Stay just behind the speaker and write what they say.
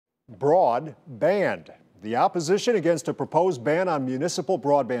Broadbanned. The opposition against a proposed ban on municipal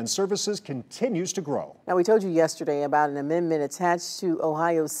broadband services continues to grow. Now, we told you yesterday about an amendment attached to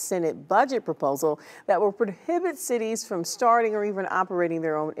Ohio's Senate budget proposal that will prohibit cities from starting or even operating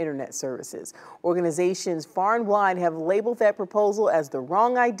their own internet services. Organizations far and wide have labeled that proposal as the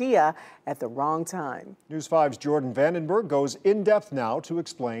wrong idea at the wrong time. News 5's Jordan Vandenberg goes in depth now to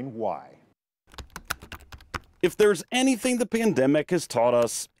explain why. If there's anything the pandemic has taught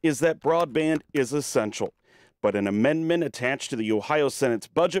us, is that broadband is essential. But an amendment attached to the Ohio Senate's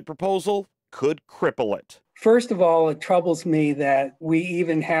budget proposal could cripple it. First of all, it troubles me that we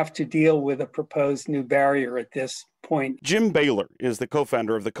even have to deal with a proposed new barrier at this point. Jim Baylor is the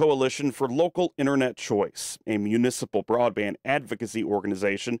co-founder of the Coalition for Local Internet Choice, a municipal broadband advocacy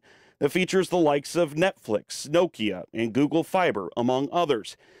organization that features the likes of Netflix, Nokia, and Google Fiber, among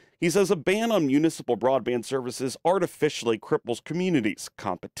others. He says a ban on municipal broadband services artificially cripples communities,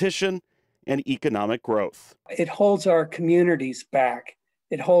 competition, and economic growth. It holds our communities back.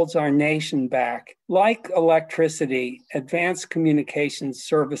 It holds our nation back. Like electricity, advanced communications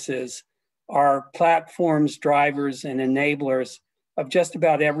services are platforms, drivers, and enablers of just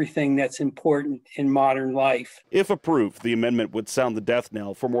about everything that's important in modern life. If approved, the amendment would sound the death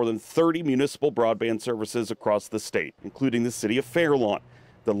knell for more than 30 municipal broadband services across the state, including the city of Fairlawn,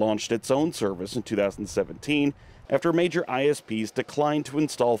 that launched its own service in 2017 after major ISPs declined to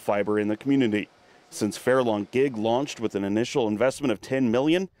install fiber in the community. Since Fairlawn Gig launched with an initial investment of $10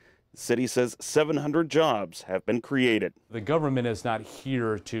 million, the city says 700 jobs have been created. The government is not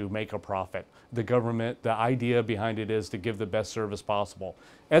here to make a profit. The idea behind it is to give the best service possible.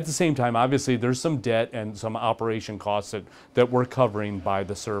 At the same time, obviously, there's some debt and some operation costs that we're covering by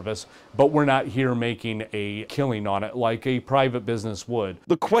the service, but we're not here making a killing on it like a private business would.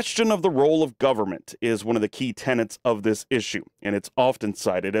 The question of the role of government is one of the key tenets of this issue, and it's often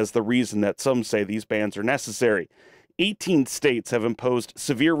cited as the reason that some say these bans are necessary. 18 states have imposed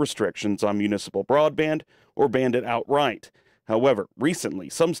severe restrictions on municipal broadband or banned it outright. However, recently,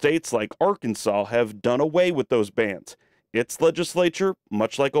 some states like Arkansas have done away with those bans. Its legislature,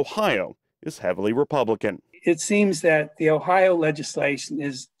 much like Ohio, is heavily Republican. It seems that the Ohio legislation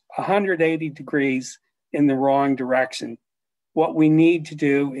is 180 degrees in the wrong direction. What we need to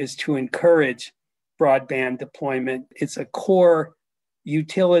do is to encourage broadband deployment. It's a core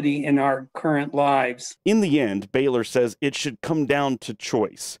utility in our current lives. In the end, Baylor says it should come down to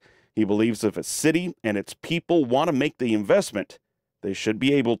choice. He believes if a city and its people want to make the investment, they should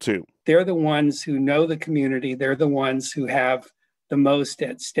be able to. They're the ones who know the community. They're the ones who have the most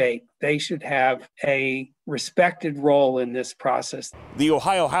at stake. They should have a respected role in this process. The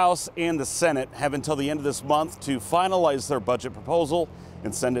Ohio House and the Senate have until the end of this month to finalize their budget proposal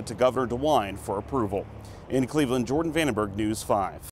and send it to Governor DeWine for approval. In Cleveland, Jordan Vandenberg, News 5.